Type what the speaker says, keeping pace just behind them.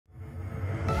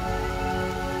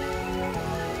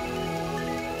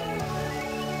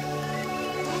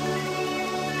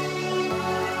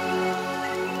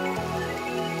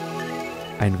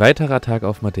Ein weiterer Tag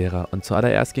auf Madeira und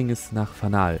zuallererst ging es nach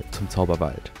Fanal zum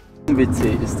Zauberwald.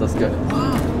 WC ist das geil.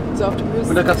 So auf dem Höchsten.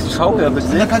 Und da kannst du schaukeln.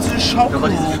 Da kannst du eine Schaukel. Aber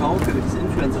diese Schaukel, diese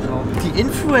Influencer-Schaukel. Die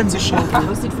Influencer-Schaukel.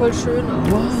 Das sieht voll schön aus.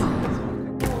 Wow.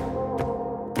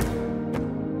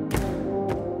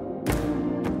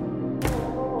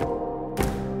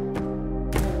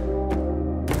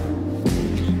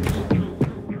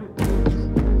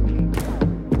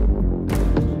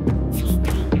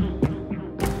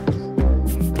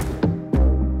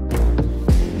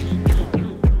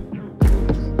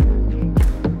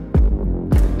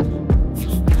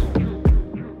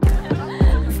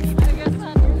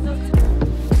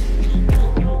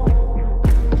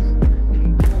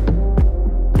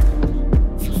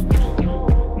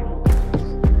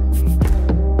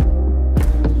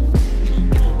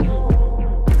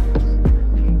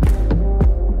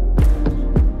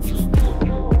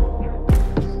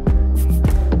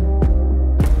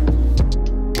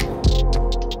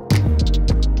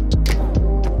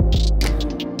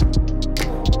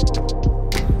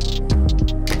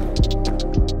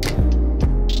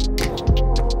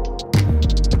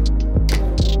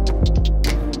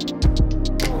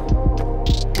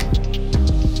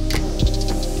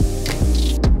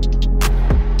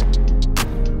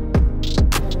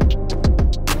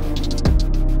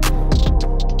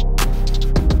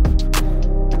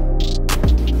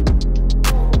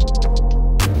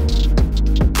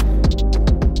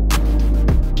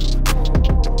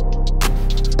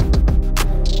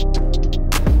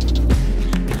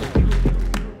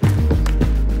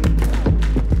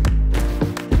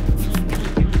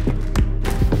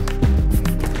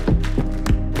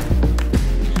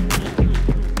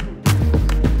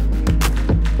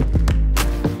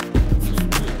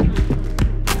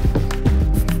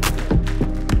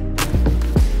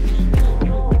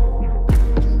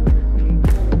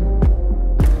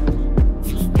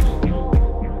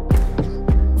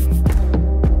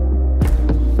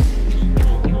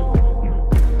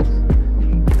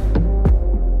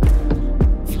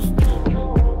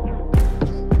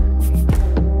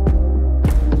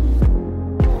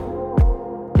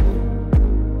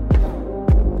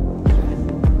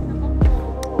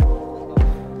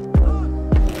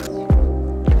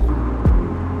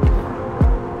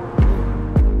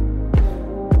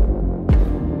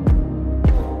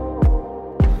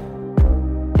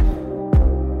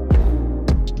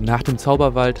 Nach dem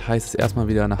Zauberwald heißt es erstmal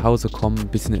wieder nach Hause kommen, ein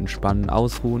bisschen entspannen,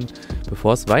 ausruhen,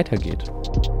 bevor es weitergeht.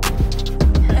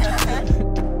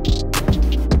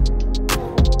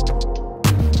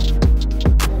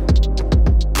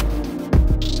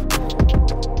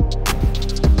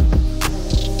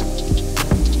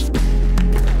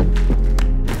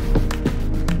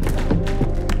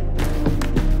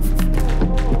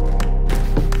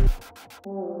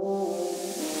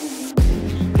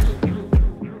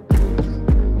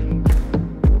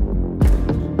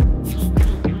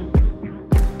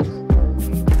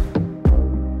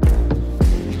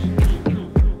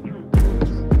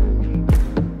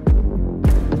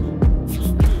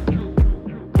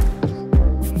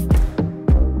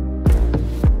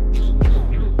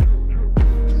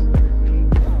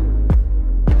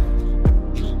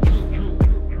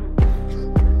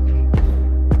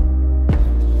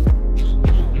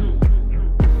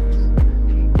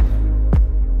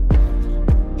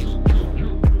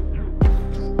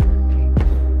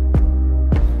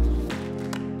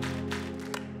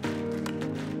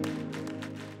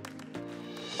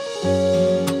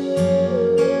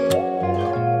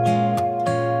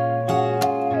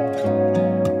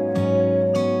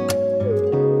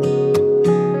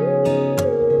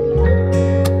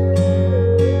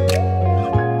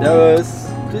 Servus,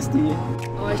 Christi.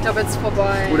 Oh, ich glaube jetzt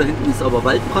vorbei. Oder hinten ist aber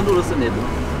Waldbrand oder ist daneben?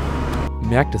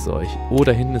 Merkt es euch, oh,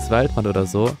 da hinten ist Waldbrand oder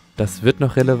so, das wird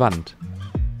noch relevant.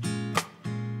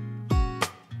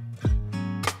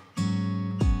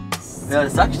 Ja,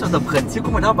 das sag ich doch, da brennt. Hier,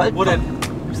 guck mal da, Waldbrand. Wo denn?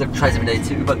 Ich hab gesagt, scheiße, wenn der jetzt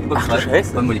hier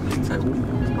übergreift, wollen wir die Polizei rufen.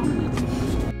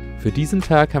 Für diesen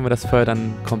Tag haben wir das Feuer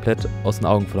dann komplett aus den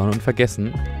Augen verloren und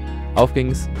vergessen. Auf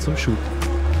ging's zum Schub.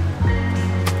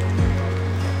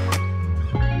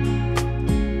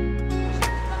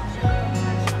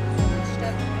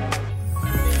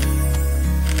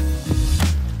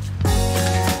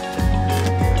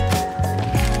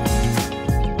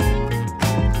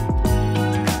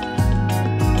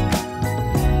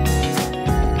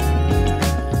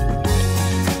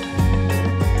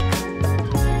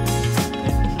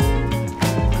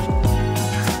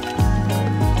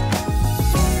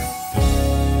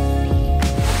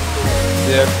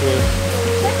 Sehr cool.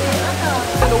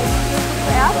 Hallo.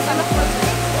 Zuerst, dann das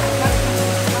nächste.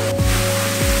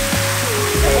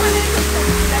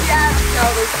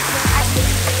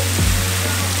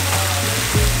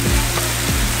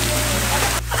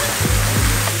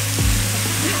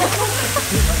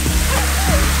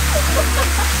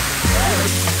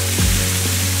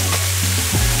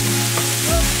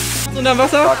 unter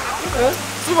Wasser? Ja,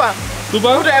 super.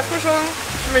 Super? Gute Erfrischung,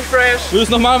 für mich fresh. Würdest du es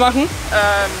nochmal machen?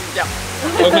 Ja.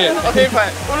 Okay. Auf jeden Fall,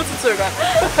 ohne zu zögern.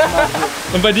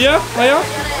 Und bei dir, Maya?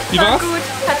 Wie War war's? gut,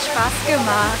 hat Spaß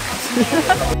gemacht.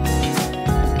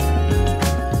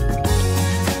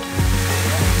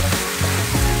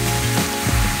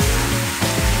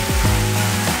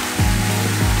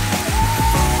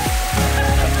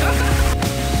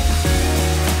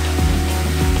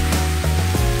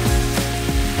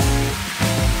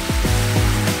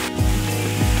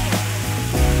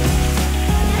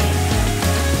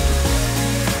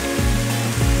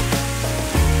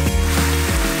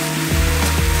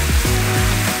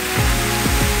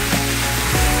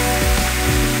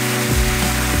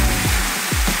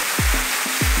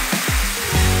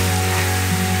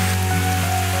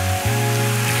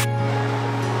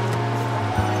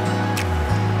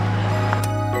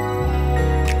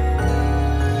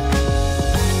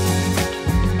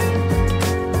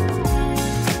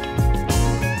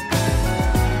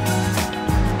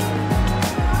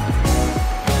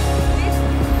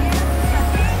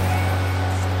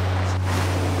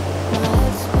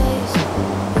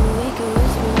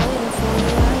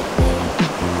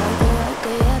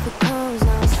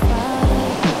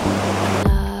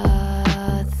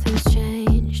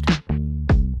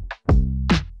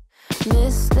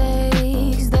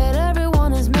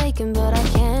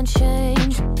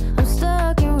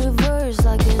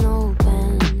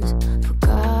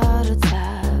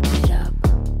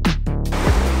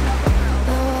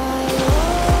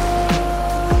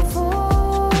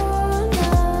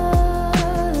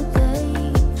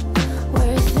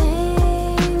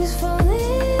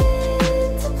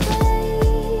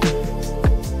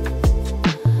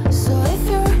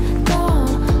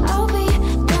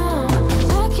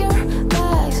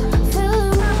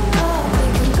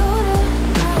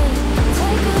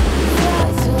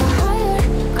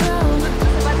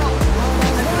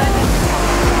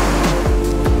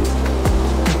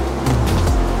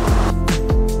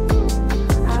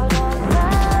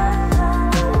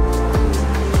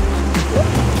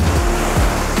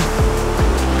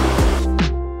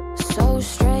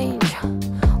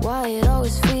 Why it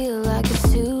always feel like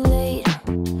it's too